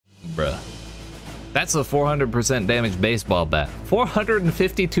Bruh. That's a 400% damage baseball bat.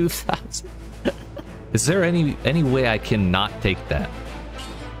 452,000. Is there any way I cannot take that?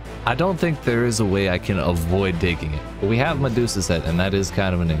 I don't think there is a way I can avoid taking it. But we have Medusa's head, and that is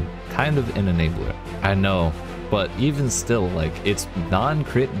kind of an enabler. I know, but even still, like, its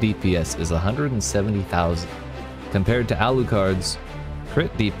non-crit DPS is 170,000 compared to Alucard's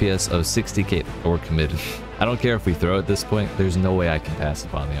crit DPS of 60k or committed. I don't care if we throw at this point. There's no way I can pass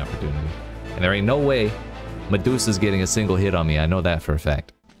upon the opportunity. And there ain't no way Medusa's getting a single hit on me. I know that for a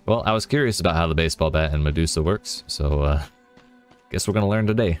fact. Well, I was curious about how the baseball bat and Medusa works, so guess we're gonna learn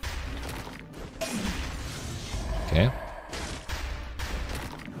today. Okay.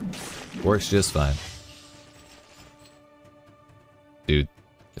 Works just fine. Dude,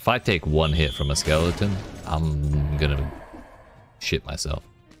 if I take one hit from a skeleton, I'm gonna shit myself.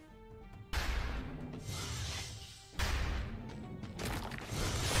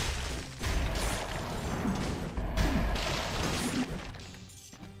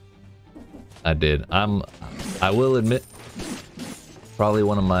 I did. I will admit, probably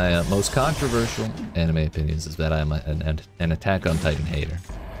one of my most controversial anime opinions is that I'm an Attack on Titan hater.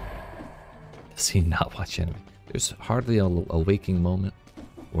 Does he not watch anime? There's hardly a waking moment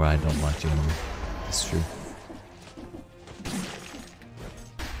where I don't watch anime. It's true.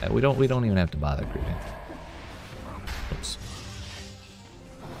 We don't even have to bother creeping. Oops.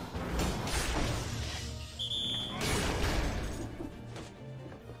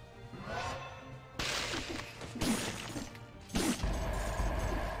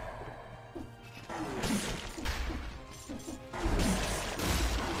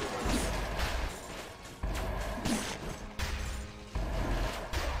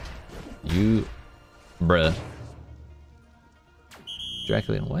 You, bruh.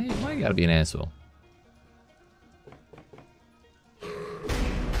 Dracula, why you gotta be an asshole?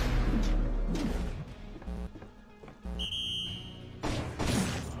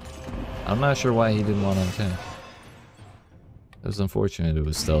 I'm not sure why he didn't want to attack. It was unfortunate it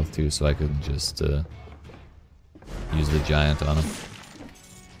was stealth too, so I couldn't just use the giant on him.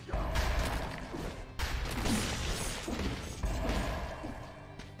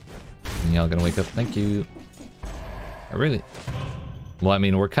 Y'all gonna wake up? Thank you. I really... Well, I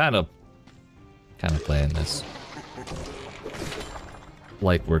mean, we're kind of playing this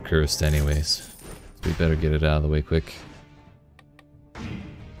like we're cursed anyways. We better get it out of the way quick.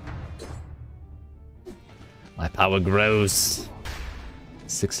 My power grows.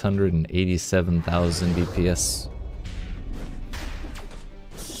 687,000 DPS.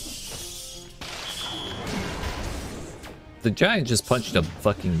 The giant just punched a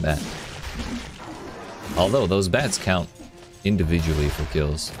fucking bat. Although those bats count individually for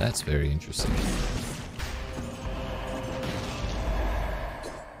kills. That's very interesting.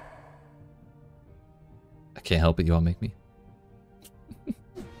 I can't help it, you all make me.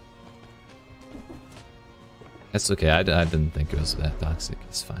 That's okay, I didn't think it was that toxic.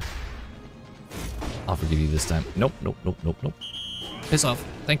 It's fine. I'll forgive you this time. Nope, nope, nope, nope, nope. Piss off.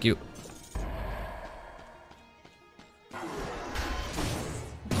 Thank you.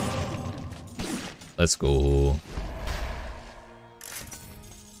 Let's go.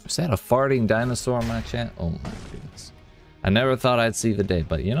 Is that a farting dinosaur in my chat? Oh my goodness. I never thought I'd see the day,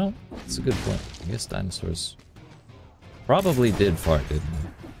 but you know, it's a good point. I guess dinosaurs probably did fart, didn't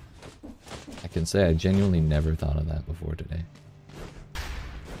they? I can say I genuinely never thought of that before today.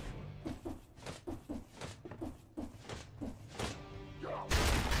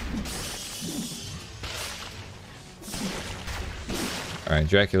 Alright,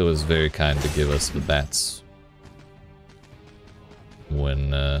 Dracula was very kind to give us the bats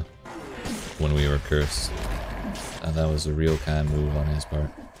when we were cursed. That was a real kind move on his part.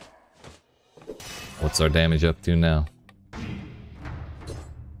 What's our damage up to now?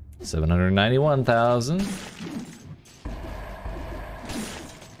 791,000.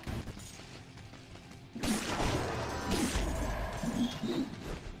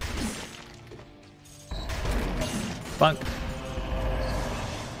 Funk.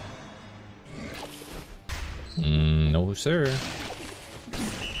 No, sir.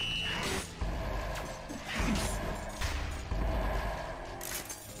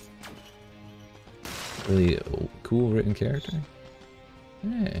 Really cool written character.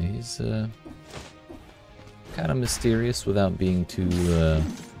 Yeah, he's kind of mysterious without being too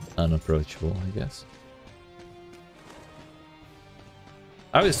unapproachable, I guess.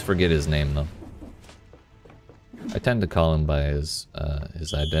 I always forget his name though. I tend to call him by his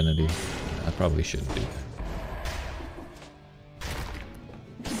identity. I probably shouldn't do that.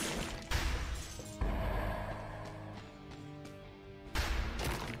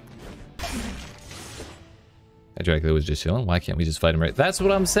 Dracula was just chilling. Why can't we just fight him right? That's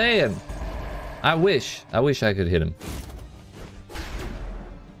what I'm saying. I wish I could hit him.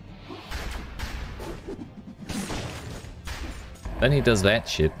 Then he does that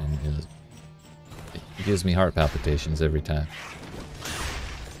shit and it gives me heart palpitations every time.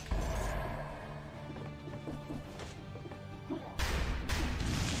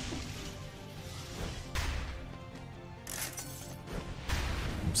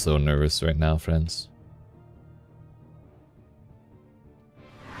 I'm so nervous right now, friends.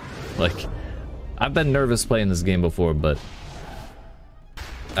 Like, I've been nervous playing this game before, but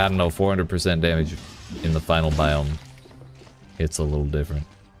I don't know, 400% damage in the final biome. It's a little different.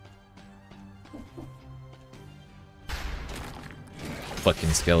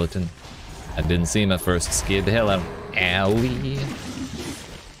 Fucking skeleton. I didn't see him at first. Scared the hell out of him. Owie.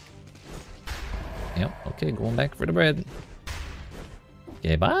 Yep, okay, going back for the bread.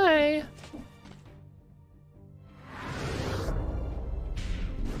 Okay, bye.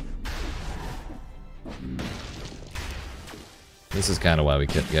 This is kind of why we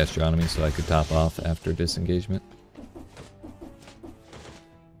kept gastronomy, so I could top off after disengagement.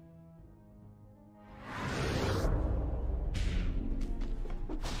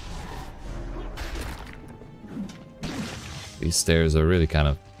 These stairs are really kind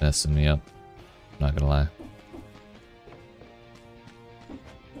of messing me up, not gonna lie.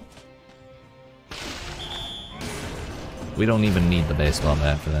 We don't even need the baseball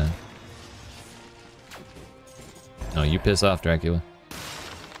bat for that. No, you piss off, Dracula.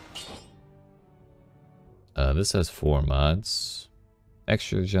 This has 4 mods.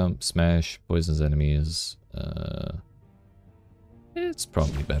 Extra jump, smash, poisons enemies. It's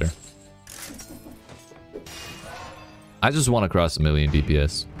probably better. I just want to cross 1,000,000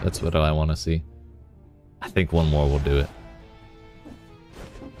 DPS. That's what I want to see. I think one more will do it.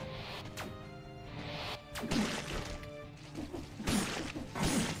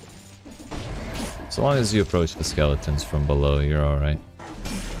 So long as you approach the skeletons from below, you're alright.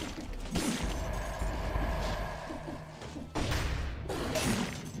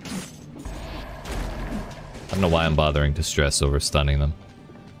 I don't know why I'm bothering to stress over stunning them.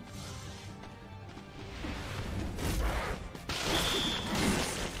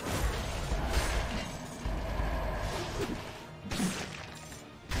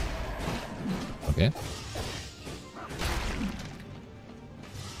 Okay.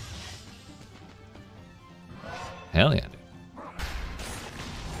 Hell yeah, dude.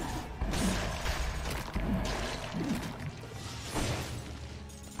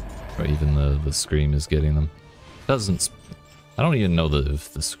 Or even the scream is getting them. Doesn't... I don't even know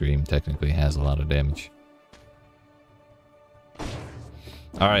if the scream technically has a lot of damage.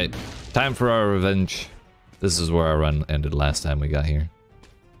 Alright, time for our revenge. This is where our run ended last time we got here.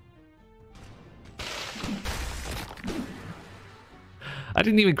 I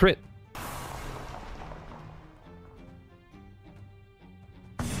didn't even crit.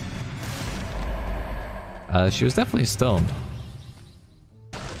 She was definitely stoned.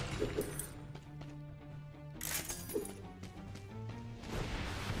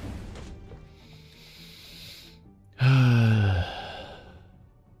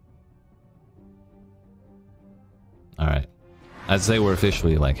 Alright. I'd say we're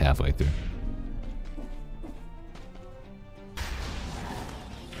officially like halfway through.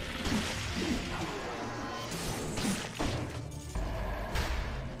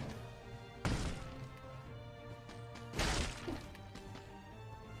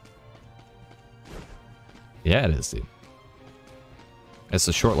 Yeah, it is, dude. It's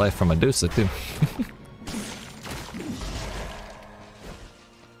a short life from Medusa, too.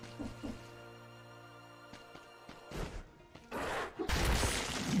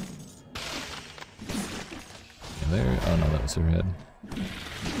 There. Oh no, that was her head.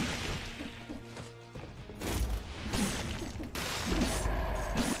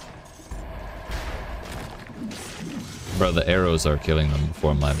 Bro, the arrows are killing them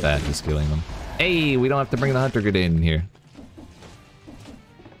before my bat is killing them. Hey, we don't have to bring the hunter grenade in here.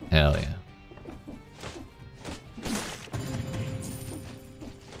 Hell yeah.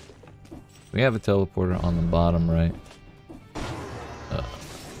 We have a teleporter on the bottom right.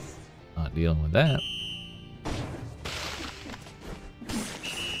 Not dealing with that.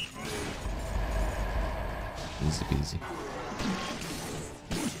 Easy peasy.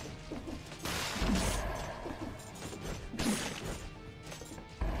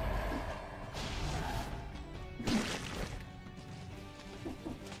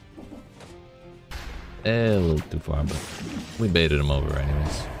 A little too far, but we baited him over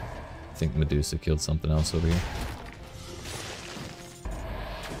anyways. I think Medusa killed something else over here.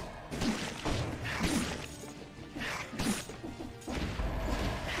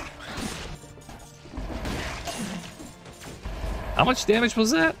 How much damage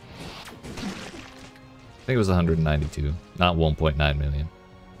was that? I think it was 192, not 1.9 million.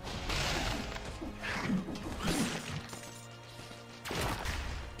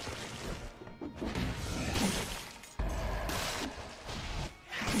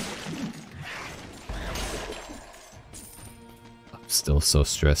 I'm still so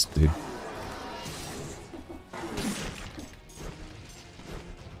stressed, dude.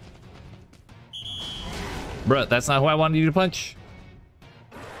 Bruh, that's not who I wanted you to punch.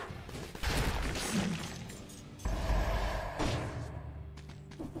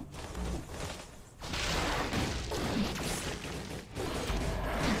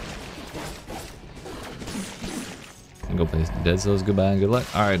 Go play Dead Cells. Goodbye and good luck.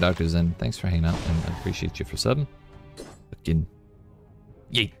 Alright, Dr. Zen, thanks for hanging out, and I appreciate you for subbing. Fucking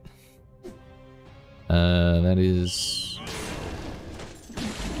yeet. That is...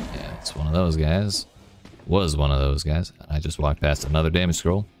 yeah, it's one of those guys. Was one of those guys. I just walked past another damage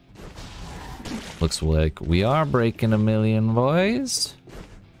scroll. Looks like we are breaking 1 million, boys.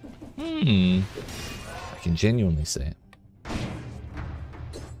 I can genuinely say it.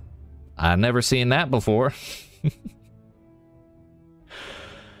 I've never seen that before.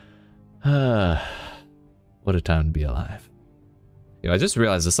 What a time to be alive. Yo, I just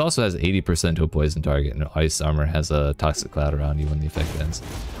realized this also has 80% to a poison target, and ice armor has a toxic cloud around you when the effect ends.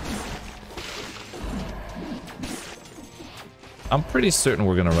 I'm pretty certain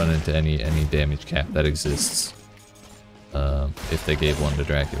we're gonna run into any damage cap that exists. If they gave one to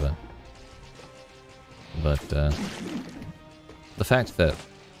Dracula. But the fact that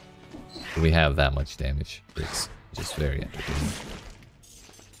we have that much damage is just very entertaining.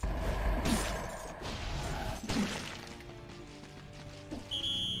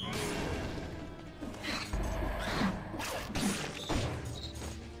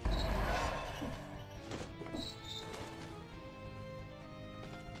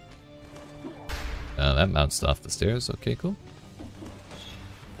 That bounced off the stairs. Okay, cool.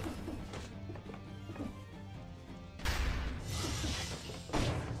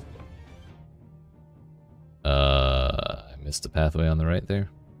 I missed the pathway on the right there.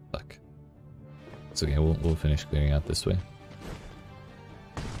 Fuck. It's okay. We'll finish clearing out this way.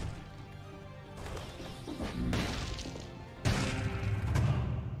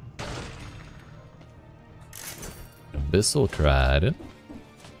 Abyssal Trident.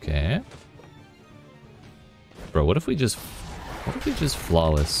 Okay. Bro, what if we just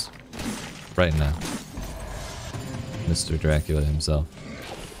flawless right now? Mr. Dracula himself.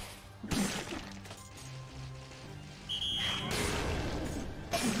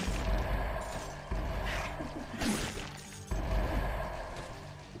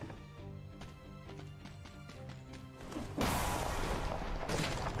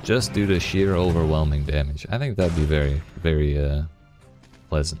 Just due to sheer overwhelming damage. I think that'd be very, very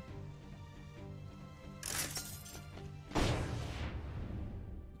pleasant.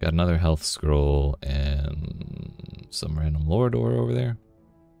 Got another health scroll and some random lore door over there.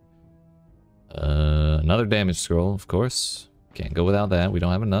 Another damage scroll, of course. Can't go without that. We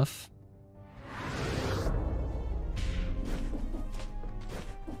don't have enough.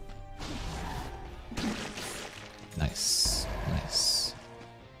 Nice. Nice.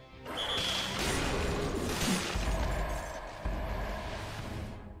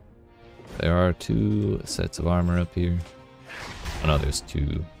 There are 2 sets of armor up here. Oh no, there's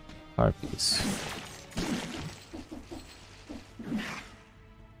 2 harpies.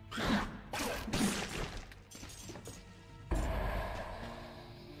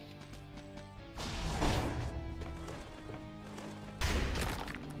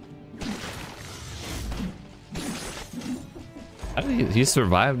 He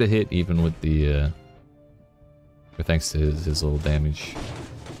survived a hit even with the thanks to his little damage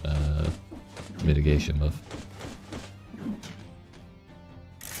mitigation buff.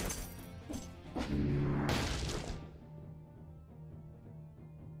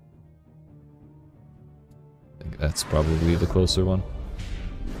 That's probably the closer one.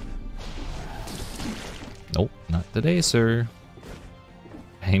 Nope, not today, sir.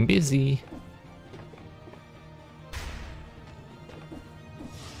 I'm busy.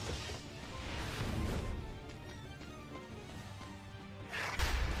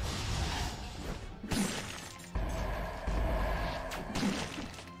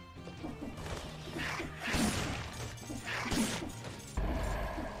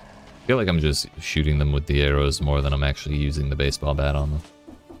 I feel like I'm just shooting them with the arrows more than I'm actually using the baseball bat on them.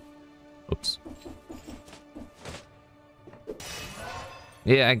 Oops.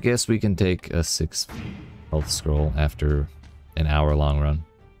 Yeah, I guess we can take a 6 health scroll after an hour-long run.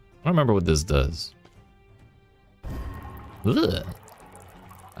 I don't remember what this does. Ugh.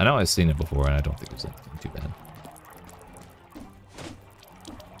 I know I've seen it before, and I don't think it was anything too bad.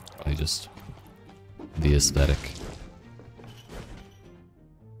 Probably just the aesthetic.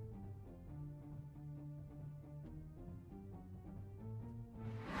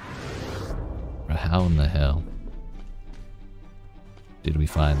 How in the hell did we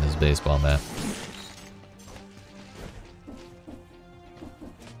find this baseball map?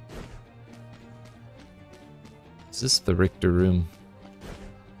 Is this the Richter room?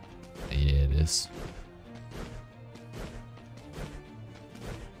 Yeah, it is.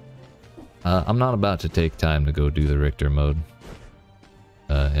 I'm not about to take time to go do the Richter mode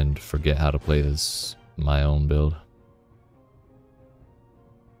and forget how to play this my own build.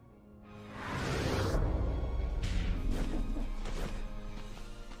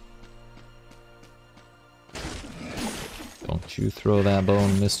 Don't you throw that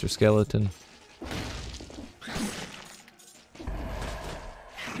bone, Mr. Skeleton.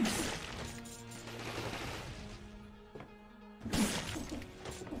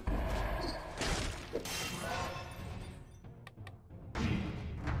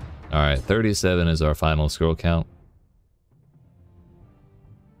 Alright, 37 is our final scroll count.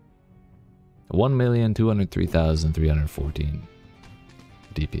 1,203,314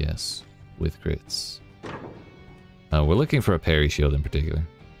 DPS with crits. We're looking for a parry shield in particular.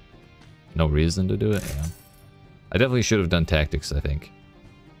 No reason to do it, yeah. I definitely should have done tactics, I think.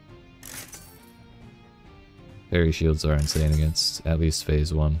 Parry shields are insane against at least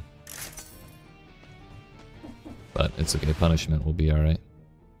phase 1. But it's okay, punishment will be alright.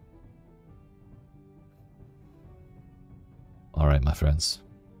 Alright, my friends.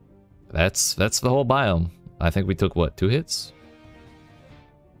 That's the whole biome. I think we took, what, 2 hits?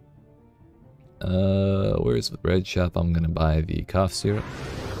 Where's the bread shop? I'm gonna buy the cough syrup.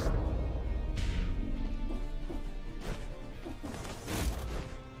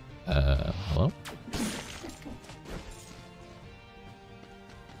 Hello?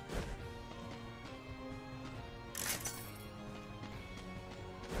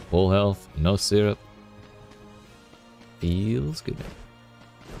 Full health, no syrup. Feels good.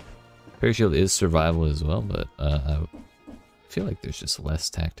 Parry shield is survival as well, but I feel like there's just less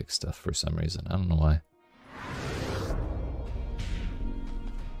tactic stuff for some reason. I don't know why.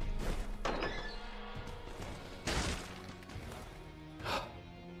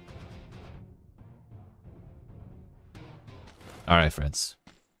 Alright, friends.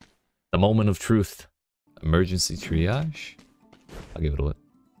 The moment of truth. Emergency triage? I'll give it a look.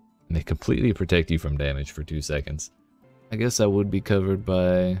 And they completely protect you from damage for 2 seconds. I guess I would be covered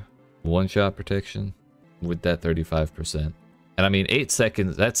by one-shot protection with that 35%. And I mean, 8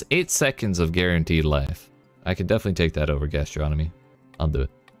 seconds, that's 8 seconds of guaranteed life. I could definitely take that over gastronomy. I'll do it.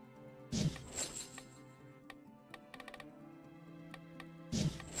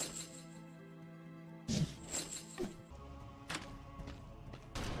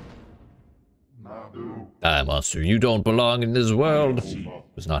 Ah, monster, you don't belong in this world.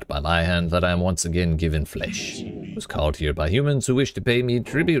 It was not by my hand that I am once again given flesh. I was called here by humans who wish to pay me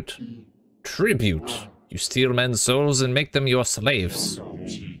tribute. Tribute? You steal men's souls and make them your slaves.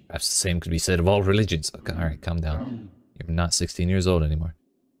 Perhaps the same could be said of all religions. Okay, alright, calm down. You're not 16 years old anymore.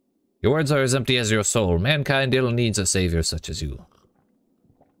 Your words are as empty as your soul. Mankind ill needs a savior such as you.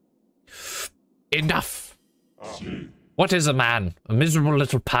 Enough! What is a man? A miserable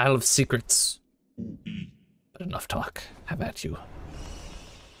little pile of secrets. But enough talk. How about you?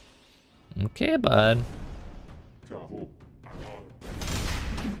 Okay, bud.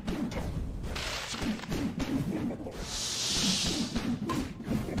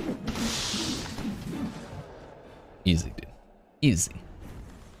 Easy, dude. Easy.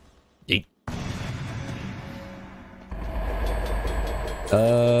 Yeet.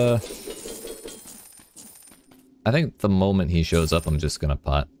 I think the moment he shows up, I'm just gonna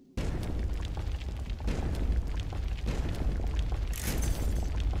pot.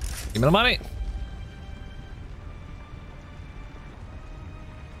 Give me the money!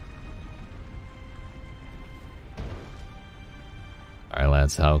 Alright,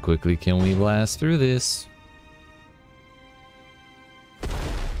 lads, how quickly can we blast through this?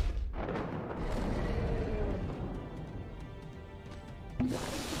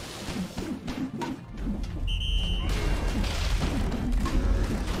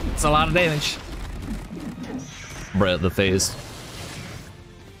 It's a lot of damage. Bruh, the phase.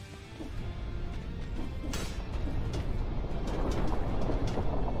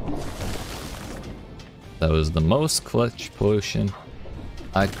 That was the most clutch potion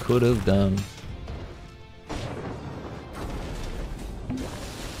I could have done.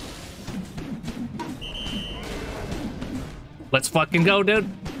 Let's fucking go, dude.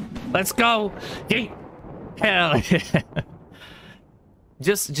 Let's go. Yeet. Hell yeah.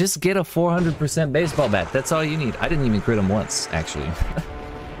 Just get a 400% baseball bat. That's all you need. I didn't even crit him once, actually.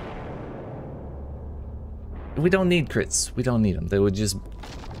 We don't need crits. We don't need them. They would just...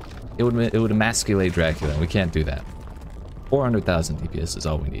 It would emasculate Dracula. We can't do that. 400,000 DPS is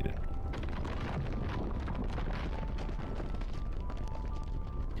all we needed.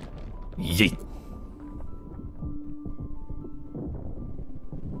 Yeet.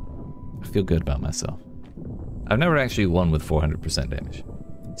 I feel good about myself. I've never actually won with 400% damage.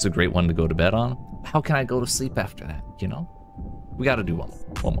 It's a great one to go to bed on. How can I go to sleep after that, you know? We gotta do one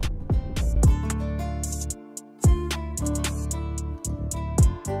more.